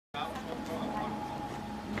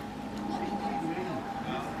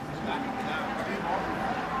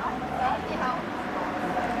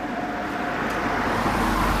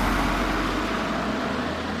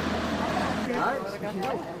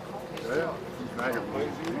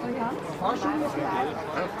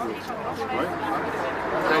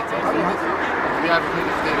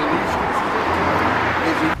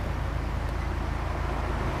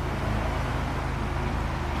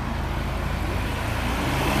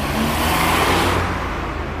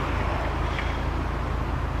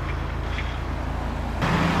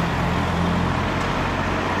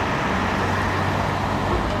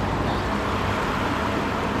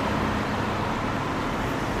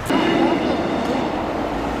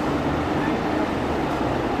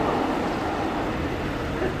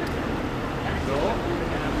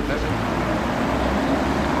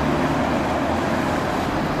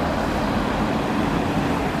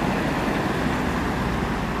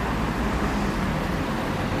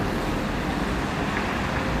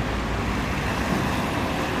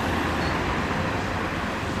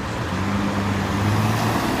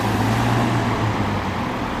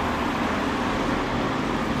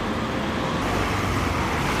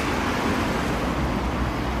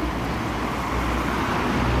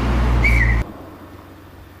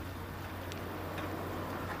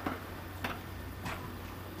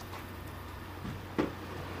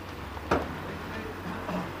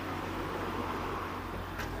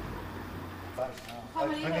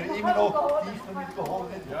Können wir immer noch dies noch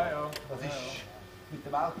wiederholen? Ja, ja. Das ist mit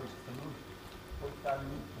dem Auto ist es nur 15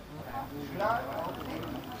 Minuten.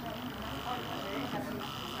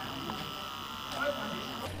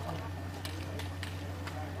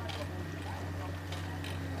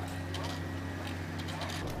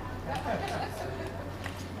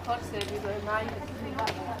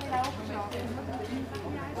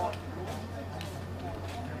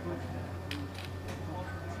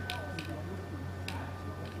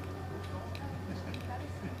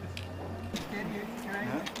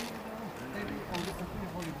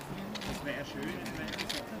 Das wäre schön.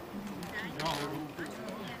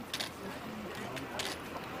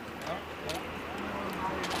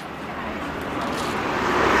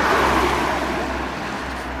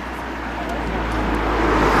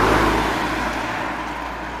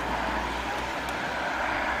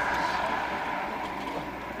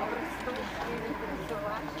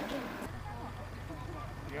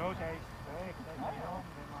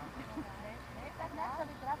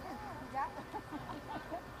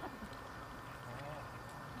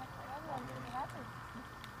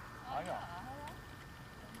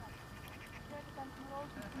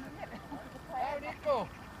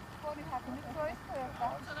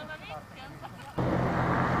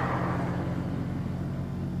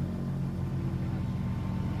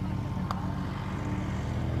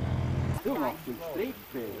 Du machst einen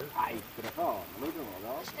Strickfehler. Heißer Kahn. Schau mal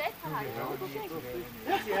an. Stefan hat schon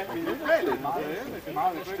Sie hat mich nicht wählen. Ich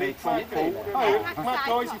habe einen Strick gefunden. Hat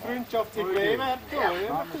unsere Freundschaft zu B wert.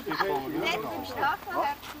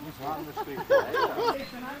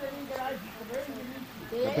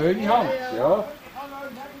 Der Böhni Hans, ja.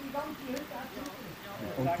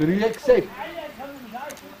 Und der Rüegsee.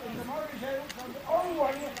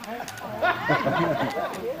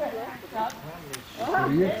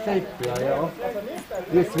 Rüegsee, ja, ja.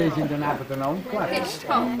 Die zwei sind dann nebeneinander gelegt.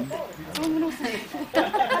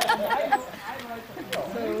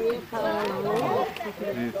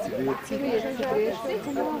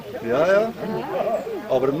 Ja, ja.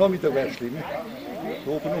 Aber am Nachmittag wäre es schlimmer.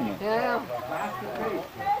 Oben rum. Ja, ja.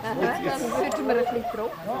 Dann würden wir ein bisschen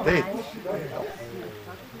trocken. Dort.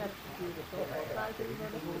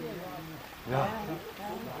 Ja.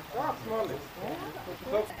 Kasten oder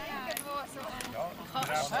so.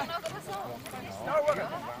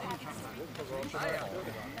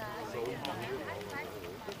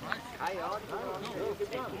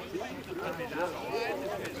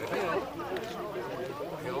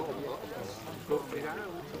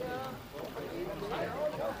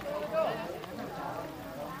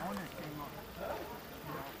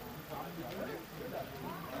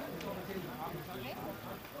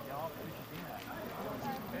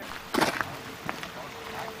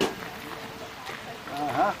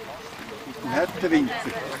 Aha. Ein harter Winter.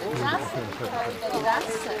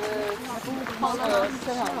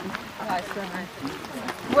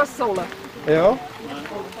 Fußsohle. Ja.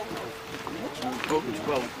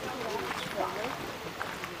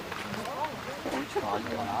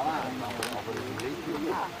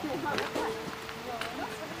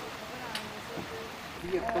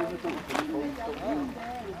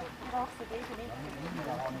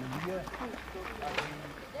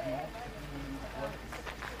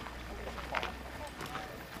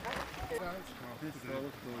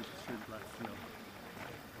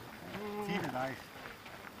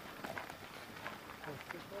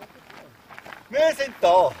 Wir sind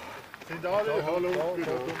da. Sind alle hallo, da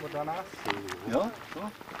tun wir dann essen. Ja, so.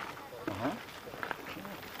 Aha.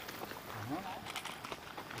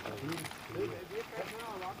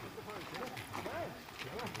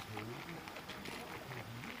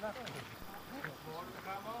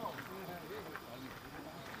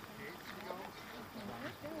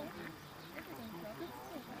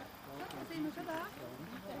 Sind wir schon da?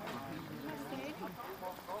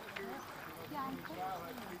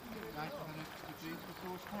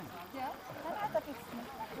 Ja, da gibt es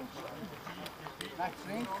nicht. Nein,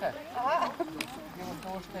 trinken. Die muss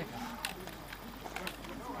durchstecken.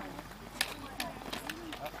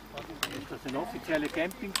 Ist das ein offizieller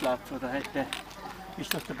Campingplatz oder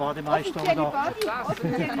ist das der Bademeister? Offizielle Body.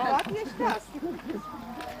 Offizielle Body ist das.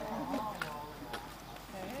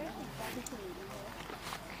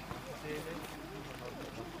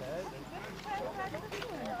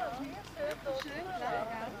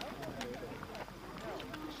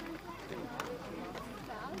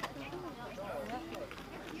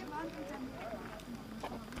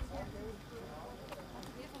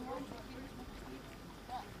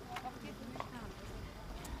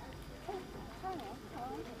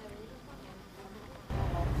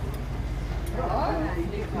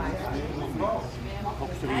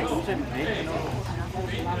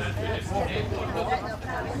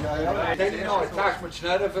 Jetzt hast du mir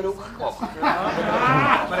schnell verrückt gemacht. Ich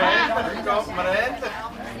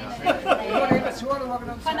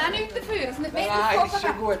kann auch nichts dafür, es ist nicht mehr Nein, ist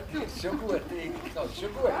schon gut. Ist schon gut. Ist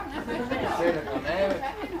schon gut.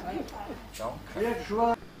 Sehr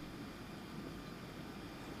gut.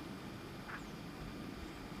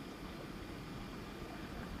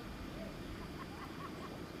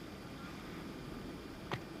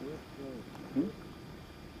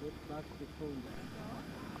 Danke.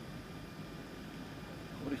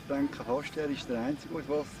 Aber ich denke fast, er ist der Einzige, der ins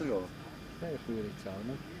Wasser geht. Ja, ich führe jetzt auch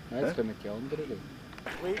nicht. Nein, jetzt kommen die anderen rein.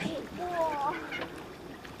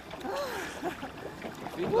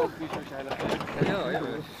 Finnland bist du wahrscheinlich. Ja, ja.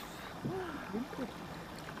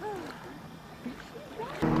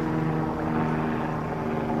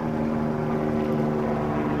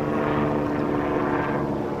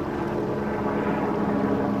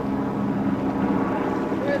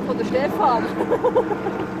 von der Stefan.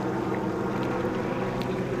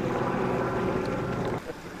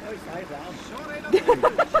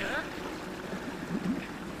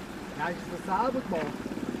 Hast du das selber gemacht?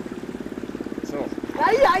 So.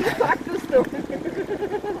 Nein, nein, ich sag das doch.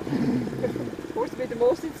 Du musst mit dem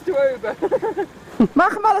Mossitz zu üben.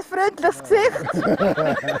 Mach mal ein freundliches Gesicht.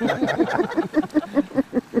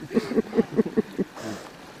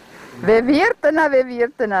 Wer wird denn auch, wer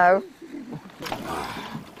wird denn auch?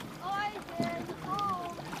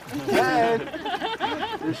 Hey,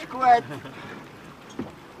 das ist gut.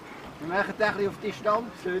 Wir machen ein bisschen auf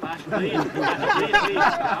Distanz heute.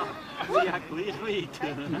 Ja, Gleichweit.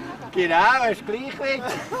 Genau, es ist Gleichweit.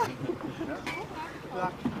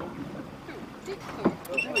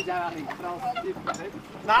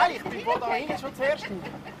 Nein, ich bin von da hinten schon zuerst.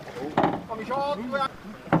 Kann mich schon antun.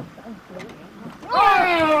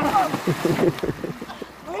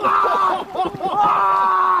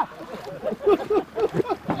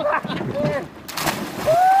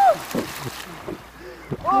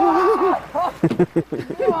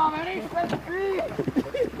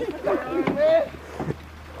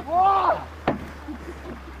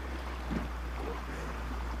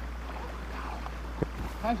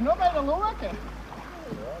 Kannst du noch mal schauen?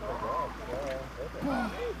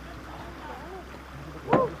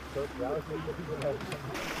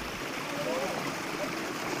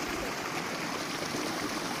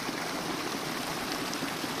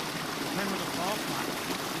 Wenn wir das drauf machen,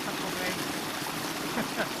 ist kein Problem.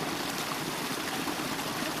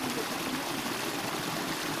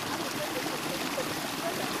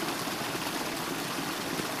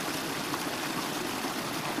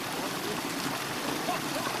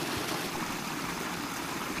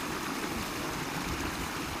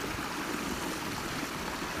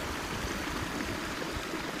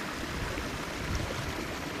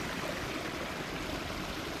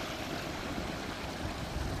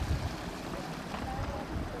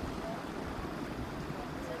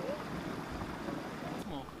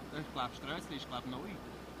 Ich glaube, Strössli ist neu.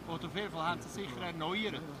 Oder auf jeden Fall haben sie sicher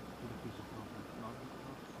erneuert.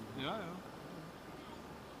 Ja, ja.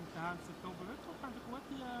 Und dann haben sie da oben wirklich eine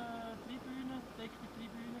gute Tribüne, gedeckte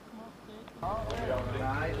Tribüne gemacht.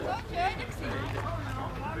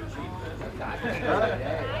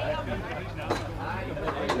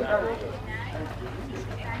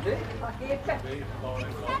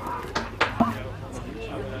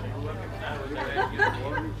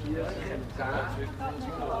 Ja.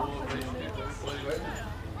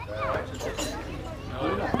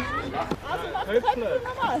 Köpfler.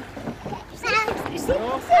 Ist so?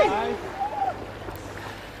 Nein.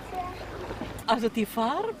 Also die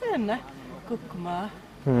Farben, ne? Guck mal.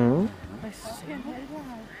 Mhm. Das ist schön.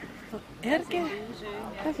 So Erge.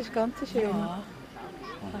 Das ist ganz schön. Ja.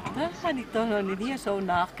 Das habe ich da noch nie so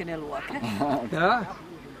nachgeschaut. Ja,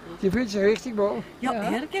 die fühlt sich richtig wohl. Ja,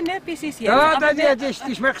 irgendetwas ist jetzt. Ja, aber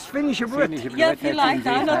die schmeckt das finnische Blut. ja, vielleicht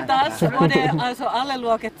auch noch das, oder also alle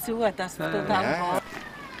schauen zu, das tut auch gut.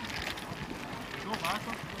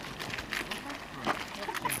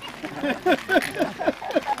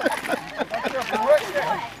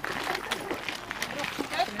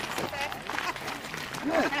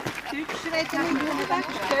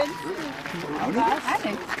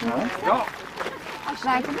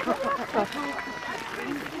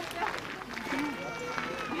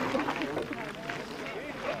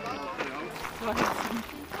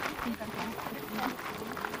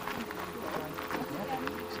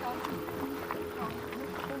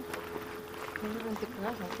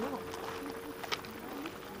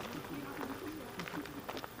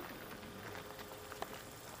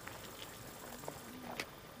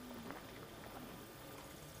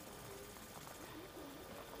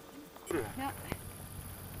 Ja.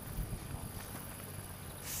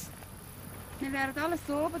 Wir werden alles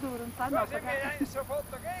so oben durch und dann Sind wir so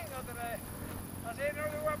fotogen oder als ihr noch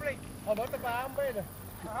einen Überblick? Aber der Baum wieder.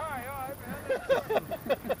 Aha, ja, eben.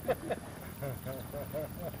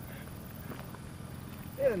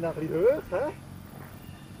 Ja, noch ein bisschen hoch, hä?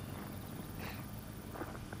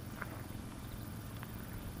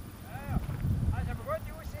 Hast du aber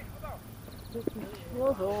gute Aussicht von da? Ja,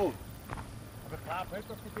 so. Aber ich glaube nicht,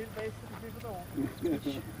 dass die viel besser ist wie von da oben. Ich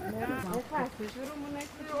weiß nicht, warum wir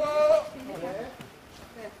nicht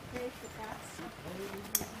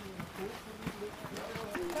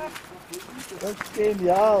Das ist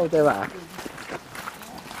genial, der Weg.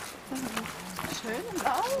 schön und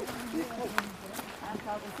alt.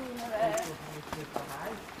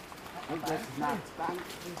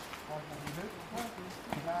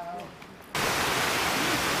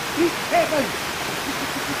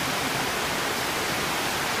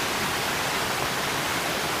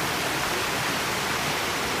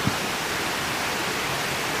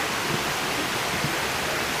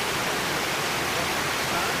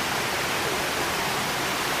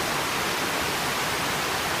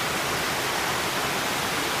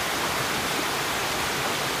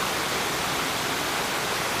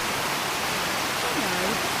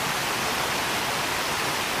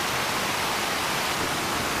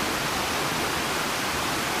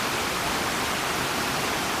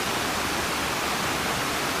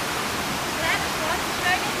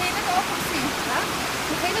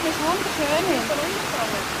 Das ist wunderschön.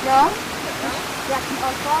 Ja. Ja,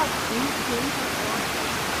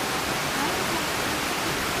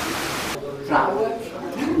 Frauen,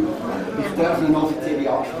 ich darf eine offizielle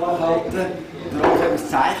Ansprache halten. Der Rolf hat mir ein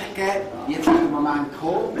Zeichen gegeben. Jetzt ist der Moment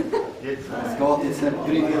gekommen. Es geht jetzt etwa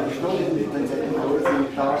 3/4 Stunde und dann sollten wir kurz in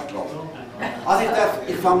die Tarstraße. Also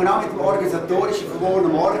ich fange an mit dem organisatorischen von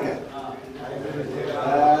morgen Morgen.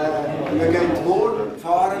 Wir gehen morgen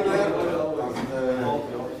fahren.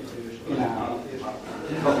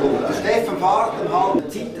 Der Stefan fährt um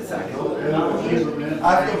halb Zeiten sagen.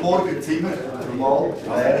 Einfach morgen Zimmer, normal.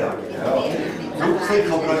 Flugzeug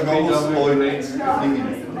kann man noch aus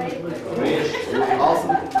Also,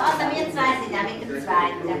 wir zwei sind auch mit dem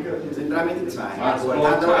Zweiten. sind wir auch mit den zwei? Ja, gut.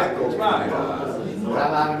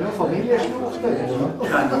 Dann wären wir nur Familienschluchten. Soll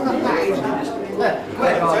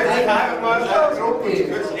ich einfach mal zurück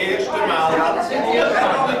das erste Mal? Ja, das sind die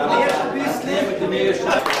ersten Büsschen.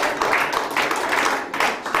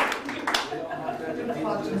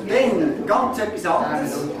 Dann ganz etwas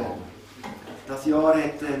anderes. Das Jahr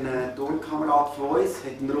hat ein Turnkamerad von uns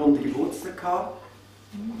einen runden Geburtstag gehabt.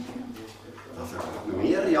 Also noch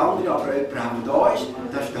mehrere andere, aber jemand, der da ist.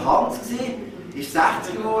 Das war der Hans. Ist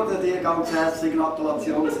 60 geworden. Dir ganz herzliche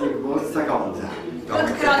Gratulation zu deinem Geburtstag, Hans. Und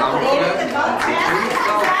gratulieren ganz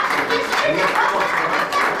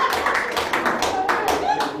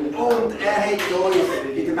Und er hat uns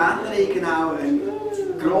in der Männerliga auch einen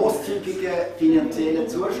grosszügigen finanziellen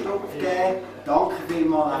Zuspruch gegeben. Danke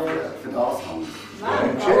vielmals für das, Hans.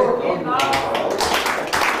 Dankeschön.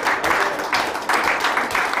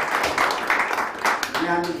 Wir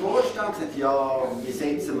haben den Vorstand gesagt, ja, wie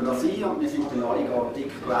setzen wir das ein? Und wir sind dann alle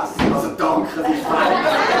dick gegessen. Also danke, das ist fein.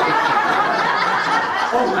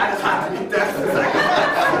 Oh nein, das hätte ich nicht dürfen sagen.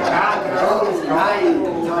 Nein,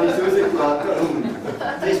 das habe ich so rausgefragt.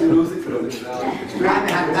 Das ist mir rausgefrutscht. Wir haben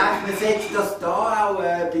gedacht, wir setzen das hier auch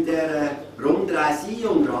bei dieser Rundreise ein.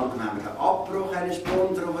 Unter anderem haben wir den Abbruch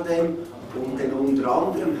sponsern von dem. Und dann unter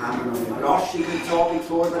anderem haben wir noch eine Überraschung heute Abend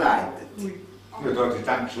vorbereitet. Ja, da ist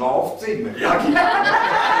ein Schlafzimmer. Ja, genau.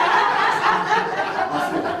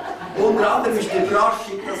 Also, unter anderem ist die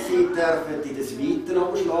Überraschung, dass Sie dürfen in den Suiten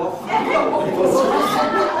oben schlafen.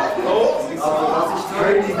 Also das ist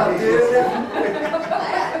die natürlich.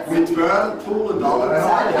 Mit Whirlpool und allem.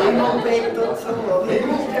 Himmelbett und so.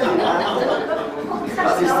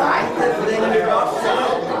 Das ist das eine von diesen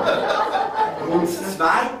Überraschungen. Und das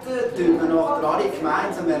Zweite tun wir noch alle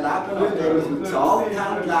gemeinsam erleben, nachdem wir bezahlt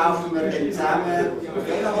haben, laufen wir dann zusammen auf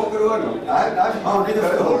welchen Hogerung? Nein, Nicht auf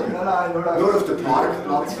den Hogerung. Nur auf den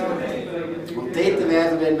Parkplatz. Und dort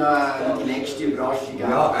werden wir noch die nächste Überraschung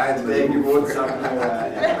haben. Ja, den Geburtstag.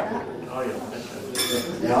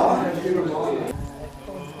 Ja.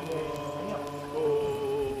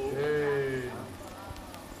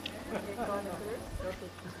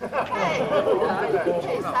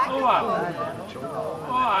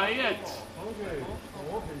 Jetzt!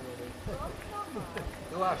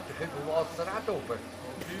 Du hast ein bisschen Wasser auch oben.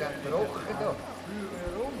 Das ist trocken da.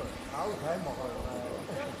 Alles haben wir.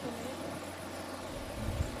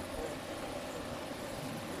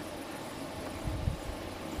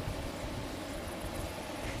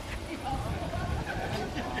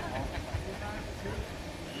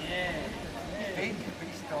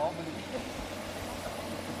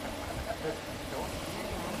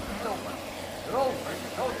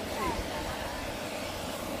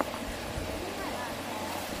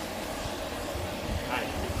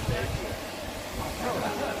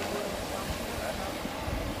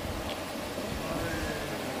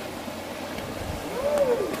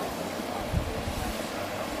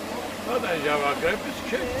 Oh, das ist aber ein etwas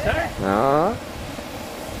geschützt, hä? Ja.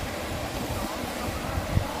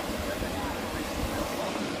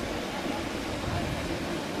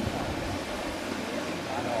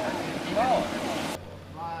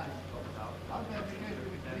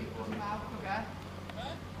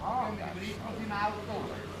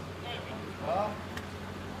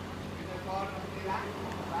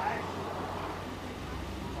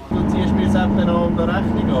 Du ziehst mir jetzt etwa noch eine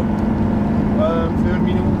Rechnung ab. Für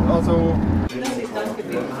Minuten, also...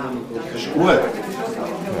 Das ist gut.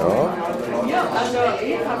 Ja, also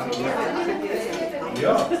ich habe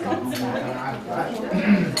Ja.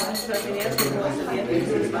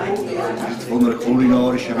 Von einer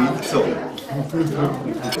kulinarischen Wildzone.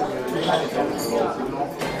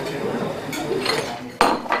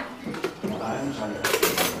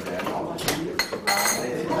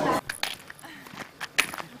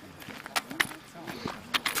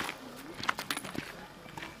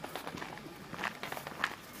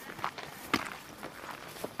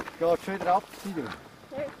 Geht schon wieder ab, Sieger?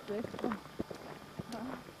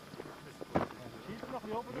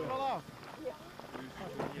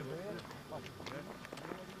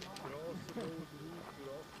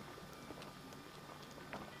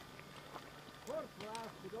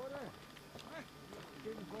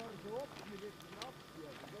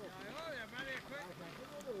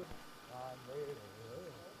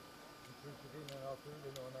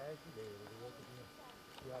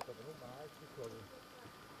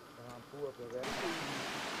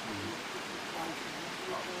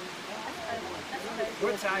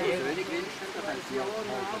 Gut sein. Schöne Grenzen, da können Sie auch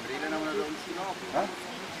mal die Brillen am Rundstück haben.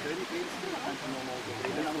 Schöne Grenzen, da können Sie noch mal die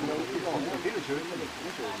Brillen am Rundstück haben. Viel schöner, nicht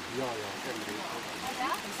schön. Ja, ja.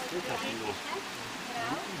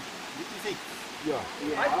 Ja.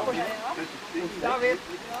 Und da wird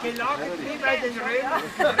gelagert wie bei den Römern.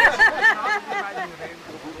 Kommt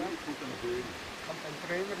ein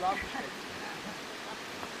Römer Lagerstätte.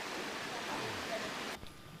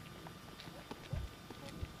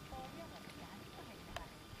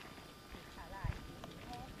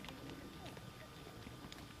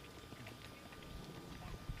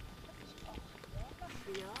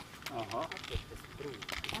 Aha.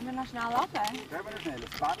 Wollen wir noch schnell runter? Können wir noch schnell ein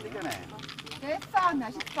Bettchen nehmen? Stefan,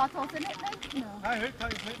 hast du die Badhose nicht mitgenommen? Nein, heute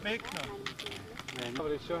habe ich es nicht mitgenommen. Aber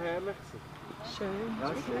es ist schon herrlich. Schön, Ja,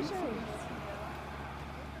 das ist wirklich schön.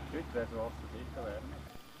 Heute wäre das Wasser dicker wärmer.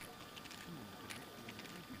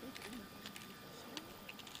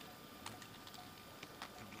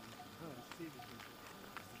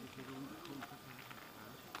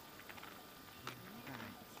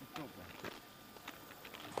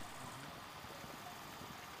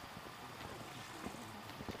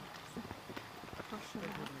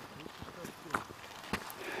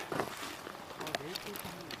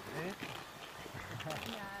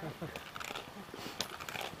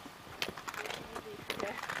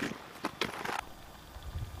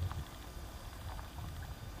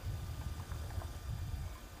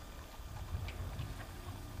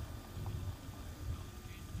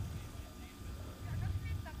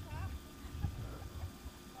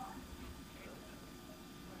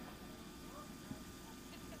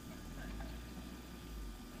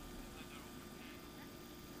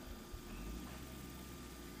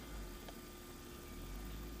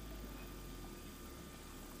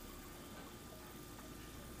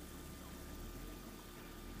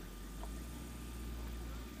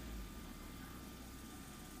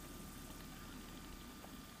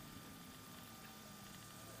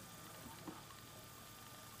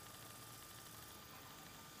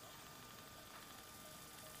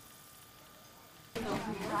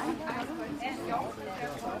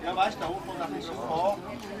 Ja, weißt du, da oben kommt ein bisschen vor.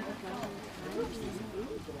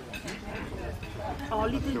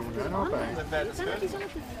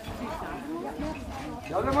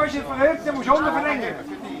 Ja, dann musst du verhört, dann musst du unten verlängern.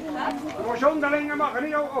 Du musst unten länger machen,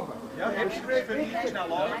 nicht oben. Ja, hebst du für dich schnell an,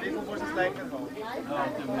 wie viel muss es länger haben?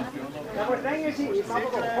 Ja, muss länger sein, ich mache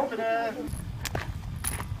doch.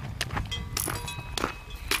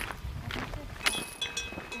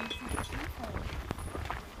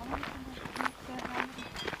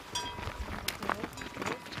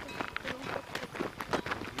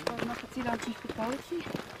 Sie lassen sich Spital sein.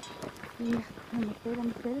 Vielleicht haben wir später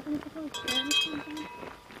mit Telefon verfolgt.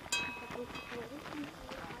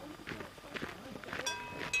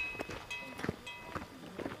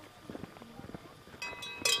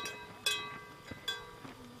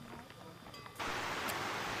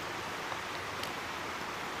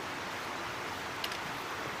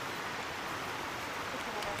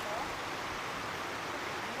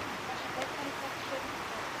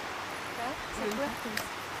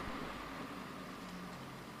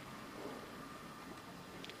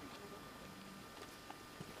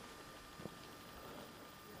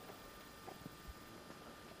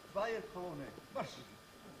 Zweierkrone. Marsch!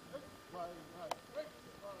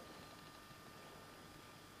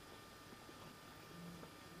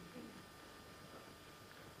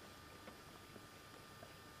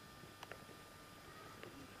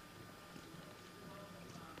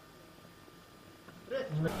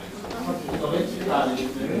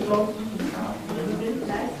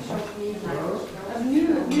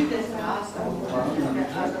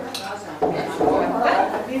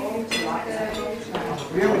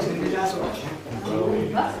 Früher ist es nicht ausgefahren.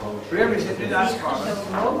 Früher ist es nicht ausgefahren.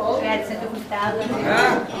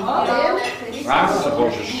 Was?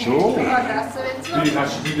 Aber schon? Wie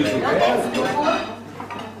hast du wieder so gekauft?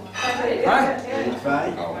 Zwei.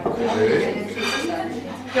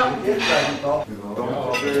 Ja.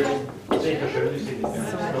 Sicher schön ist es.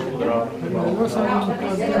 Nur so ein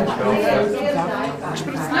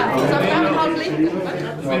Spritz nicht, so 5,5 Liter.